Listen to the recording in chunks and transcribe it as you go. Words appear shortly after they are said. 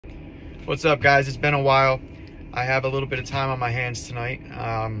What's up, guys? It's been a while. I have a little bit of time on my hands tonight.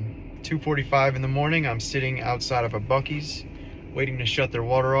 2:45 in the morning. I'm sitting outside of a Buc-ee's waiting to shut their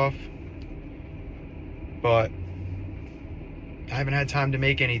water off. But I haven't had time to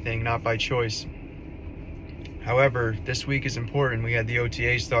make anything, not by choice. However, this week is important. We had the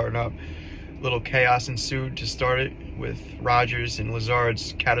OTA starting up. A little chaos ensued to start it with Rodgers and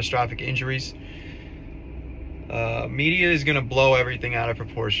Lazard's catastrophic injuries. Media is going to blow everything out of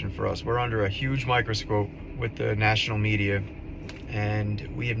proportion for us. We're under a huge microscope with the national media, and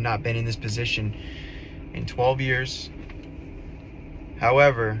we have not been in this position in 12 years.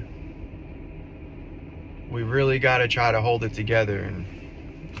 However, we really got to try to hold it together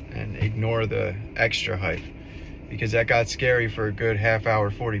and ignore the extra hype, because that got scary for a good half hour,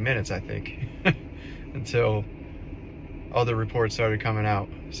 40 minutes, I think, until other reports started coming out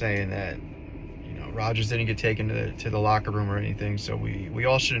saying that Rodgers didn't get taken to the locker room or anything, so we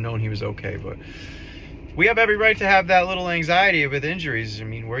all should have known he was okay. But we have every right to have that little anxiety with injuries. I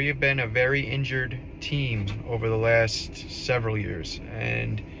mean, where you've been a very injured team over the last several years,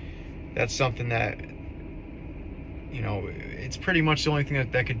 and that's something that, it's pretty much the only thing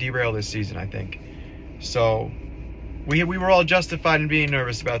that could derail this season, I think. So we were all justified in being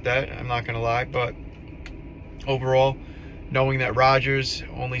nervous about that, I'm not going to lie, but overall, knowing that Rodgers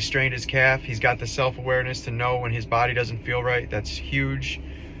only strained his calf, he's got the self-awareness to know when his body doesn't feel right. That's huge.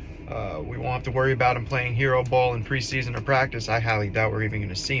 We won't have to worry about him playing hero ball in preseason or practice. I highly doubt we're even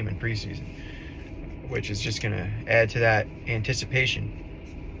going to see him in preseason, which is just going to add to that anticipation.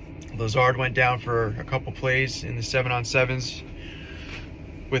 Lazard went down for a couple plays in the 7-on-7s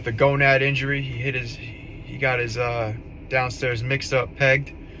with a gonad injury. He got his downstairs mixed-up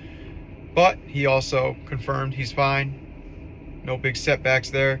pegged, but he also confirmed he's fine. No big setbacks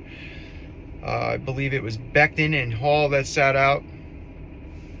there. I believe it was Becton and Hall that sat out.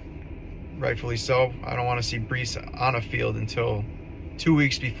 Rightfully so. I don't want to see Brees on a field until 2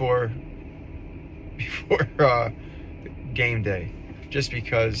 weeks before game day, just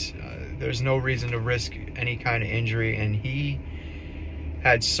because there's no reason to risk any kind of injury. And he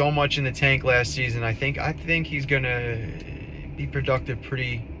had so much in the tank last season. I think he's gonna be productive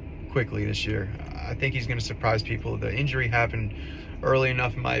pretty quickly this year. I think he's going to surprise people. The injury happened early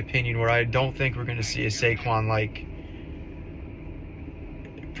enough, in my opinion, where I don't think we're going to see a Saquon-like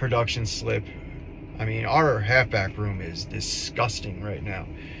production slip. I mean, our halfback room is disgusting right now.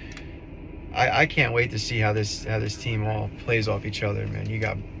 I can't wait to see how this team all plays off each other, man. You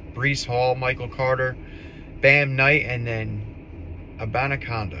got Brees Hall, Michael Carter, Bam Knight, and then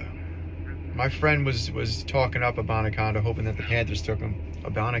Abanikanda. My friend was talking up Abanikanda, hoping that the Panthers took him.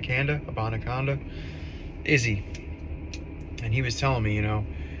 Abanikanda, Izzy. And he was telling me,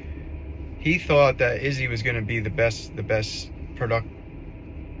 he thought that Izzy was going to be the best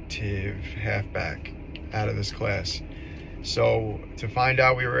productive halfback out of this class. So to find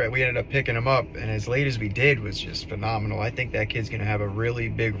out we ended up picking him up, and as late as we did was just phenomenal. I think that kid's going to have a really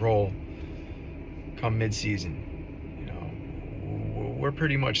big role come mid-season. We're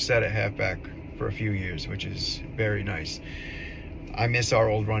pretty much set at halfback for a few years, which is very nice. I miss our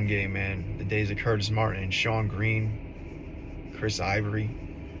old run game, man. The days of Curtis Martin and Sean Green, Chris Ivory,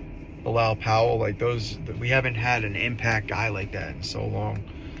 Bilal Powell, like those. We haven't had an impact guy like that in so long.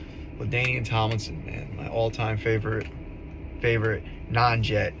 LaDainian Tomlinson, man, my all-time favorite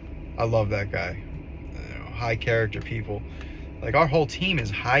non-Jet. I love that guy. High character people. Like, our whole team is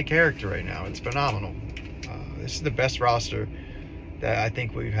high character right now. It's phenomenal. This is the best roster that I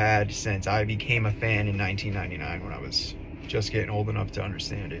think we've had since I became a fan in 1999, when I was just getting old enough to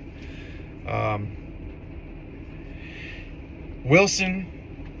understand it. Wilson,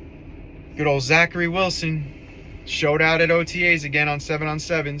 good old Zachary Wilson, showed out at OTAs again on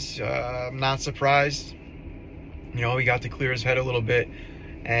 7-on-7s. I'm not surprised. He got to clear his head a little bit.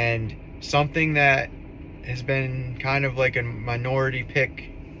 And something that has been kind of like a minority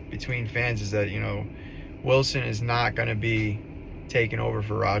pick between fans is that, Wilson is not going to be taking over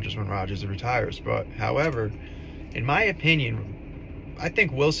for Rodgers when Rodgers retires. But, however, in my opinion, I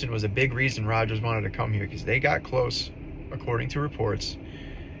think Wilson was a big reason Rodgers wanted to come here, because they got close, according to reports,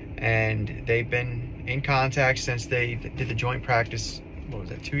 and they've been in contact since they did the joint practice,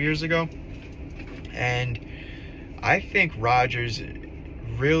 2 years ago? And I think Rodgers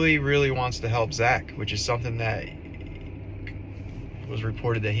really, really wants to help Zach, which is something that was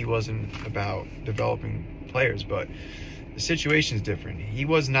reported that he wasn't about developing players, but the situation's different. He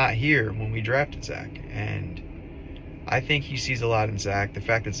was not here when we drafted Zach, and I think he sees a lot in Zach. The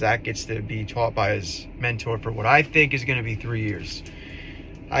fact that Zach gets to be taught by his mentor for what I think is going to be 3 years.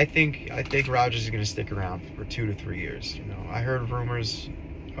 I think Rodgers is going to stick around for 2 to 3 years. I heard rumors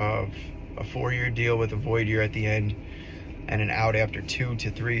of a 4-year deal with a void year at the end and an out after 2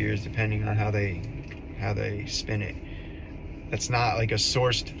 to 3 years, depending on how they spin it. That's not like a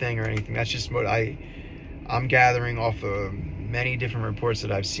sourced thing or anything. That's just what I'm gathering off of many different reports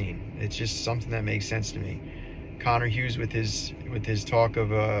that I've seen. It's just something that makes sense to me. Connor Hughes with his talk of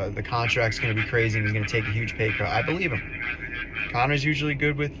the contract's going to be crazy and he's going to take a huge pay cut. I believe him. Connor's usually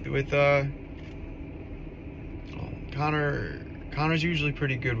good Connor's usually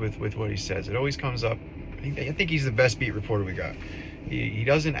pretty good with what he says. It always comes up. I think he's the best beat reporter we got. He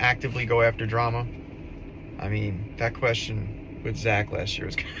doesn't actively go after drama. I mean, that question with Zach last year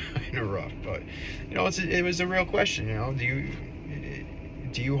was kind of rough, but you know, it was a real question. You know,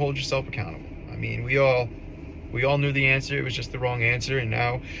 do you hold yourself accountable? I mean, we all knew the answer. It was just the wrong answer, and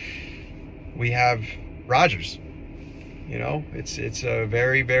now we have Rodgers. You know, it's a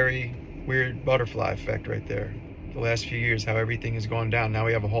very, very weird butterfly effect right there. The last few years, how everything has gone down. Now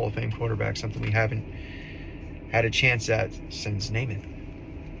we have a Hall of Fame quarterback, something we haven't had a chance at since Namath.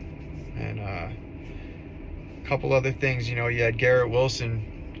 And a couple other things, you know, you had Garrett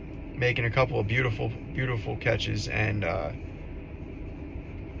Wilson making a couple of beautiful, beautiful catches, and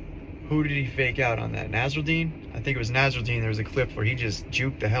who did he fake out on that? Nasruddin? I think it was Nasruddin. There was a clip where he just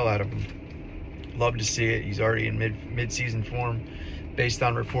juked the hell out of him. Love to see it. He's already in mid-season form based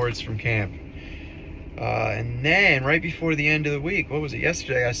on reports from camp. And then right before the end of the week, what was it,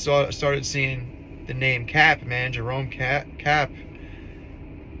 yesterday, I started seeing the name Cap, man. Jerome Cap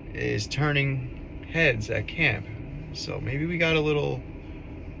is turning heads at camp. So maybe we got a little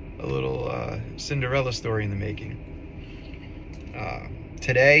Cinderella story in the making.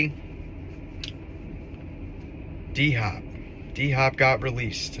 Today, DHop got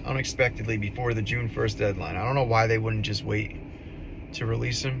released unexpectedly before the June 1st deadline. I don't know why they wouldn't just wait to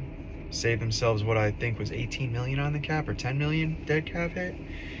release him, save themselves what I think was 18 million on the cap or 10 million dead cap hit.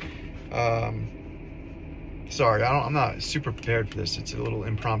 Sorry, I'm not super prepared for this. It's a little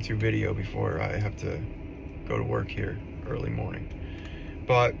impromptu video before I have to go to work here early morning.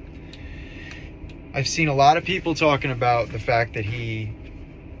 But I've seen a lot of people talking about the fact that he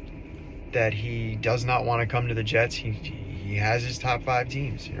does not want to come to the Jets. He has his top 5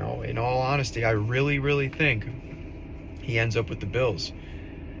 teams. You know, in all honesty, I really, really think he ends up with the Bills.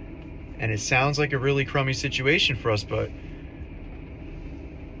 And it sounds like a really crummy situation for us, but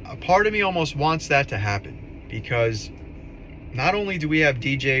a part of me almost wants that to happen, because not only do we have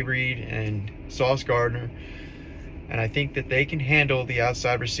DJ Reed and Sauce Gardner, and I think that they can handle the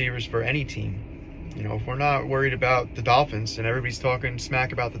outside receivers for any team. You know, if we're not worried about the Dolphins and everybody's talking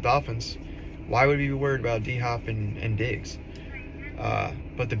smack about the Dolphins, why would we be worried about DHop and Diggs?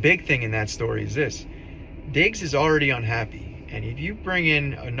 But the big thing in that story is this. Diggs is already unhappy. And if you bring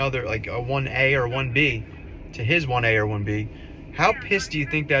in another, like a 1A or 1B to his 1A or 1B, how pissed do you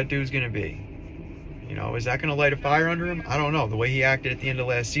think that dude's going to be? You know, is that going to light a fire under him? I don't know. The way he acted at the end of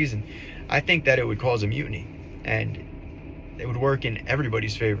last season, I think that it would cause a mutiny. And it would work in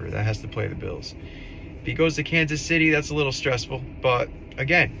everybody's favor that has to play the Bills. If he goes to Kansas City, that's a little stressful. But,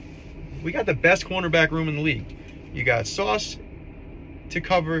 again, we got the best cornerback room in the league. You got Sauce to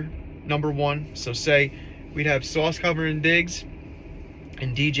cover number 1. So, say we'd have Sauce covering Diggs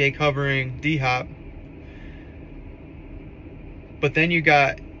and DJ covering DHop. But then you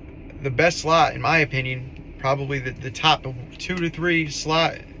got the best slot, in my opinion, probably the top 2 to 3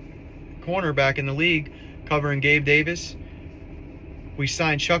 slot cornerback in the league, covering Gabe Davis. We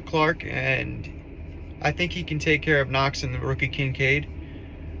signed Chuck Clark, and I think he can take care of Knox and the rookie Kincaid.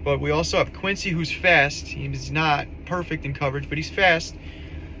 But we also have Quincy, who's fast. He's not perfect in coverage, but he's fast.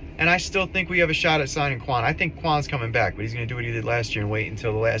 And I still think we have a shot at signing Quan. I think Quan's coming back, but he's going to do what he did last year and wait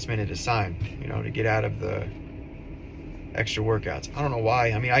until the last minute to sign, you know, to get out of the extra workouts. I don't know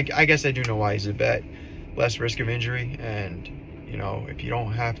why. I mean, I guess I do know why. He's a bet. Less risk of injury. And, you know, if you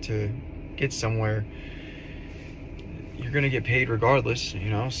don't have to get somewhere, you're going to get paid regardless,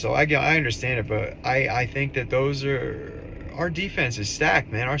 you know. So I understand it, but I think that those are... Our defense is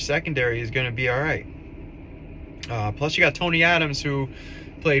stacked, man. Our secondary is going to be all right. Plus, you got Tony Adams, who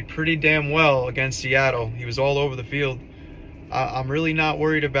played pretty damn well against Seattle. He was all over the field. I'm really not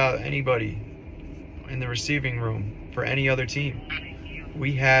worried about anybody in the receiving room for any other team.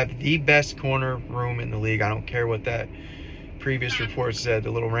 We have the best corner room in the league. I don't care what that previous report said,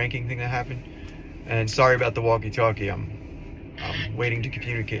 the little ranking thing that happened. And sorry about the walkie-talkie. I'm waiting to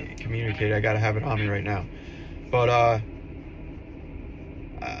communicate. I got to have it on me right now. But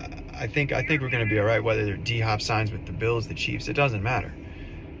I think we're going to be all right, whether DHop signs with the Bills, the Chiefs. It doesn't matter.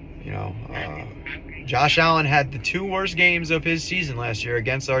 You know, Josh Allen had the 2 worst games of his season last year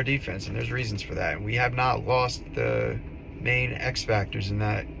against our defense, and there's reasons for that. We have not lost the main X factors in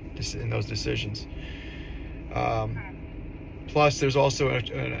those decisions. Plus, there's also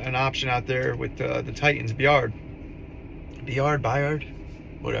an option out there with the Titans, Bayard,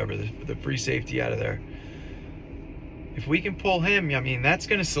 whatever, the free safety out of there. If we can pull him, I mean, that's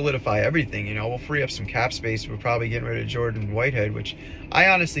going to solidify everything. You know, we'll free up some cap space. We're probably getting rid of Jordan Whitehead, which I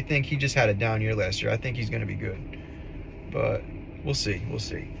honestly think he just had a down year last year. I think he's going to be good, but we'll see. We'll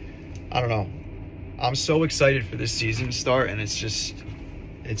see. I don't know. I'm so excited for this season to start, and it's just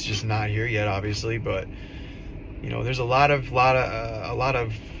not here yet, obviously. But you know, there's a lot of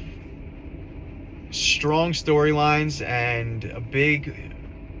strong storylines, and a big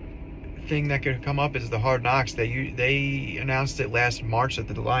thing that could come up is the Hard Knocks. They announced it last March that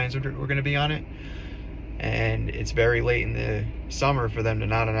the Lions were going to be on it, and it's very late in the summer for them to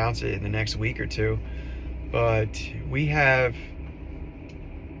not announce it in the next week or two. But we have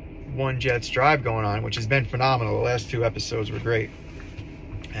One Jets Drive going on, which has been phenomenal. The last 2 episodes were great,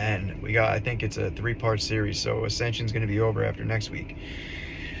 and we got, I think it's a 3-part series, so Ascension's going to be over after next week.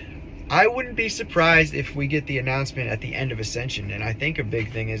 I wouldn't be surprised if we get the announcement at the end of Ascension, and I think a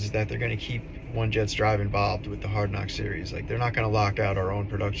big thing is that they're going to keep One Jets Drive involved with the Hard Knock series. Like, they're not going to lock out our own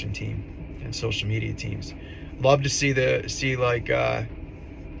production team and social media teams. Love to see the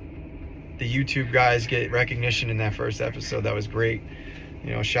YouTube guys get recognition in that first episode. That was great. You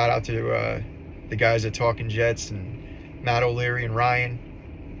know, shout out to the guys at Talking Jets and Matt O'Leary and Ryan.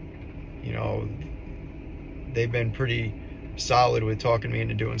 You know, they've been pretty solid with talking me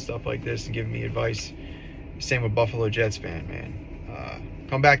into doing stuff like this and giving me advice. Same with Buffalo Jets fan, man.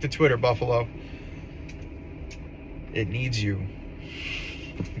 Come back to Twitter, Buffalo. It needs you.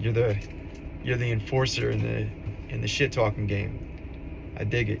 You're the enforcer in the shit talking game. I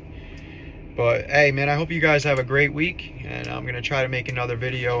dig it. But hey, man, I hope you guys have a great week, and I'm gonna try to make another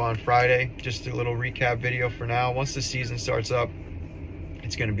video on Friday, just a little recap video for now. Once the season starts up,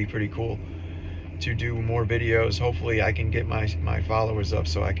 it's gonna be pretty cool to do more videos. Hopefully I can get my followers up,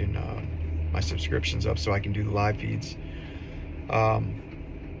 so I can my subscriptions up, so I can do the live feeds. But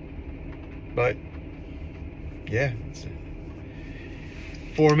yeah, it's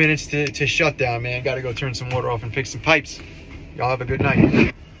 4 minutes to shut down, man. Gotta go turn some water off and fix some pipes. Y'all have a good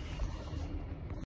night.